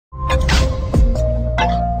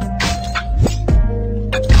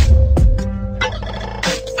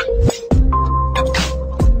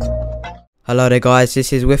Hello there guys,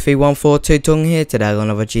 this is Wiffy142 Tung here. Today I got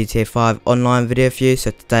another GTA 5 online video for you.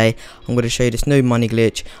 So today I'm going to show you this new money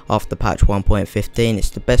glitch after patch 1.15. It's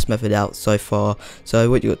the best method out so far. So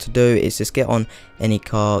what you got to do is just get on any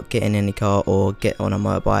car, get in any car or get on a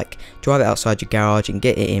motorbike, drive it outside your garage and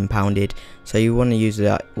get it impounded. So you want to use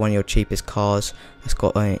that one of your cheapest cars that's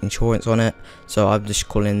got insurance on it. So I'm just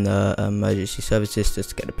calling the emergency services just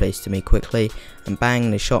to get the police to me quickly, and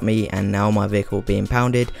bang, they shot me and now my vehicle will be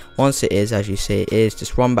impounded. Once it is, as you see it is,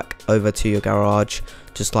 just run back over to your garage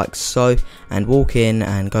just like so and walk in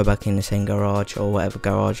and go back in the same garage or whatever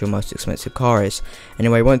garage your most expensive car is.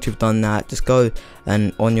 Anyway, once you've done that, just go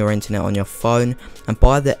and on your internet on your phone and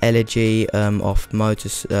buy the Elegy off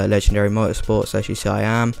Legendary Motorsports. As you see,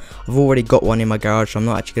 I've already got one in my garage, so I'm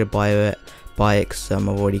not actually going to buy it because I've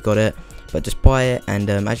already got it. But just buy it, and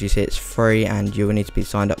as you see, it's free, and you will need to be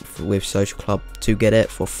signed up with Social Club to get it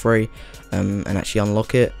for free and actually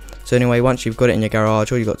unlock it. So anyway, once you've got it in your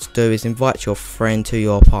garage, all you got to do is invite your friend to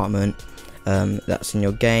your apartment that's in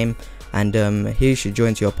your game, and he should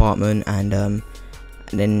join to your apartment, and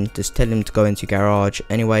then just tell him to go into your garage.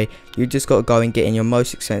 Anyway, you just got to go and get in your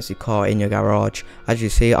most expensive car in your garage. As you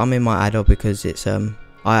see, I'm in my Adder because it's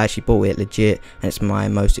I actually bought it legit, and it's my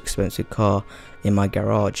most expensive car in my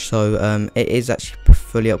garage. So it is actually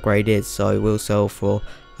fully upgraded, so it will sell for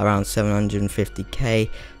around 750k.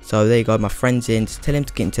 So there you go, my friend's in. Just tell him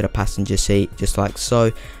to get into the passenger seat just like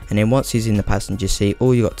so, and then once he's in the passenger seat,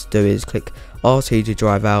 all you got to do is click RT to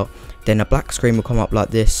drive out. Then a black screen will come up like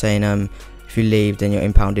this saying if you leave, then your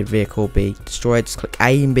impounded vehicle will be destroyed. Just click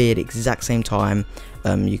A and B at the exact same time.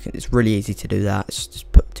 It's really easy to do that.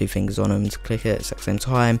 Just put two fingers on them to click it at the exact same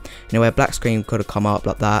time. Anyway, a black screen could have come up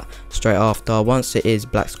like that straight after. Once it is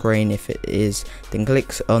black screen, if it is, then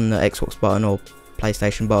click on the Xbox button or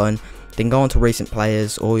PlayStation button, then go on to recent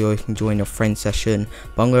players, or you can join your friend session.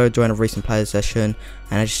 But I'm going to join a recent players session,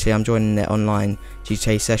 and as you see, I'm joining the online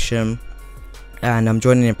GTA session, and I'm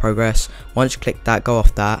joining in progress. Once you click that, go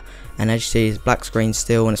off that, and as you see, it's black screen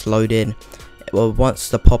still and it's loading. Well, once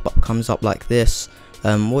the pop-up comes up like this,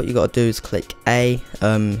 what you got to do is click A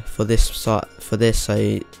for this,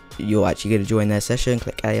 so you're actually going to join their session.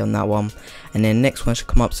 Click A on that one, and then next one should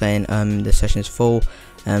come up saying the session is full.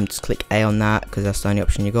 Just click A on that because that's the only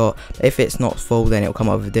option you got. But if it's not full, then it'll come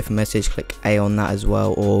up with a different message. Click A on that as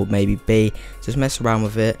well, or maybe B. Just mess around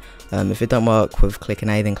with it. If it don't work with clicking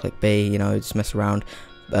A, then click B. You know, just mess around.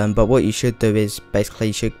 But what you should do is basically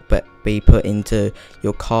you should be put into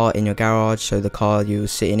your car in your garage. So the car you were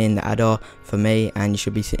sitting in, the Adder for me, and you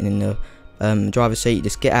should be sitting in the driver's seat. You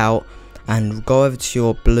just get out and go over to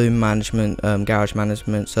your balloon management garage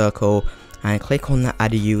management circle and click on that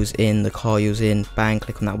Adder you was in, the car you was in. Bang,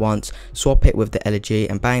 click on that once, swap it with the Elegy,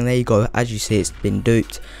 and bang, there you go. As you see, it's been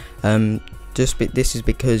duped. This is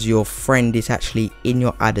because your friend is actually in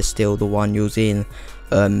your Adder still, the one you was in,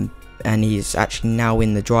 and he's actually now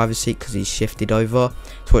in the driver's seat because he's shifted over.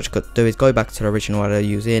 So what you got to do is go back to the original Adder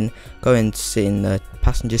you was in, go and sit in the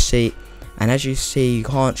passenger seat. And as you see, you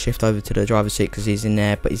can't shift over to the driver's seat because he's in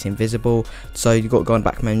there, but he's invisible. So you've got to go on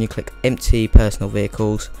back menu, click empty personal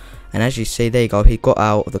vehicles, and as you see, there you go, he got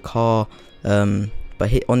out of the car.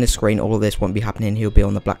 But on this screen, all of this won't be happening. He'll be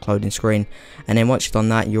on the black loading screen. And then once you've done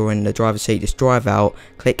that, you're in the driver's seat. Just drive out,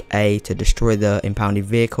 click A to destroy the impounded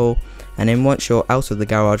vehicle. And then once you're out of the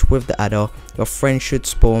garage with the Adder, your friend should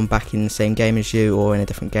spawn back in the same game as you, or in a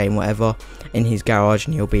different game, whatever, in his garage,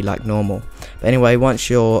 and he'll be like normal. But anyway, once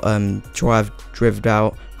you're drove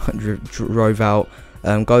out,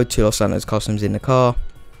 go to Los Santos Customs in the car,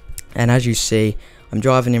 and as you see, I'm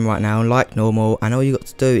driving in right now like normal, and all you got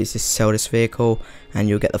to do is just sell this vehicle, and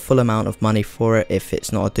you'll get the full amount of money for it if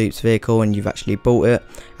it's not a duped vehicle and you've actually bought it.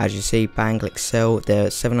 As you see, bang, click sell.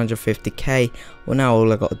 There's 750k. Well, now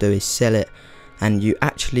all I got to do is sell it, and you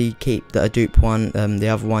actually keep the dupe one, the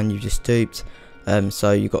other one you just duped.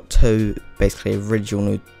 So you got two basically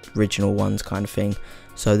original ones kind of thing.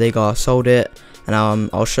 So there you go, I sold it, and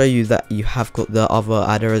I'll show you that you have got the other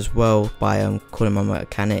Adder as well by calling my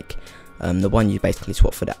mechanic. The one you basically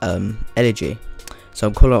swap for the Elegy. So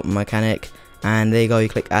I'm calling up my mechanic, and there you go, you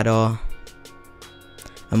click Adder,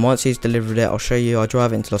 and once he's delivered it, I'll show you. I'll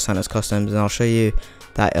drive it into Los Santos Customs, and I'll show you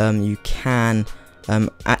that you can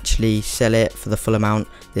actually sell it for the full amount.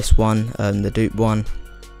 This one, the dupe one,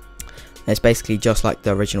 it's basically just like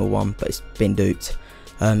the original one, but it's been duped.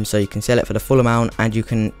 So you can sell it for the full amount, and you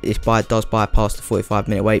can, it does bypass the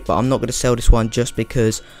 45-minute wait. But I'm not going to sell this one just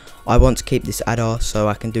because I want to keep this Adder so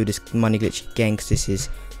I can do this money glitch again, because this is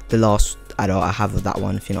the last adult I have of that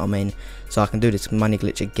one, if you know what I mean. So I can do this money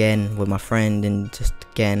glitch again with my friend and just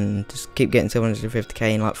keep getting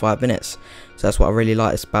 750k in like 5 minutes. So that's what I really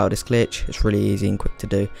like about this glitch. It's really easy and quick to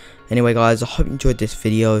do. Anyway guys, I hope you enjoyed this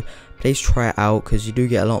video. Please try it out because you do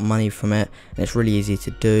get a lot of money from it and it's really easy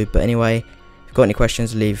to do. But anyway, if you've got any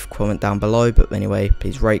questions, leave a comment down below. But anyway,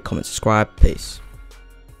 please rate, comment, subscribe. Peace.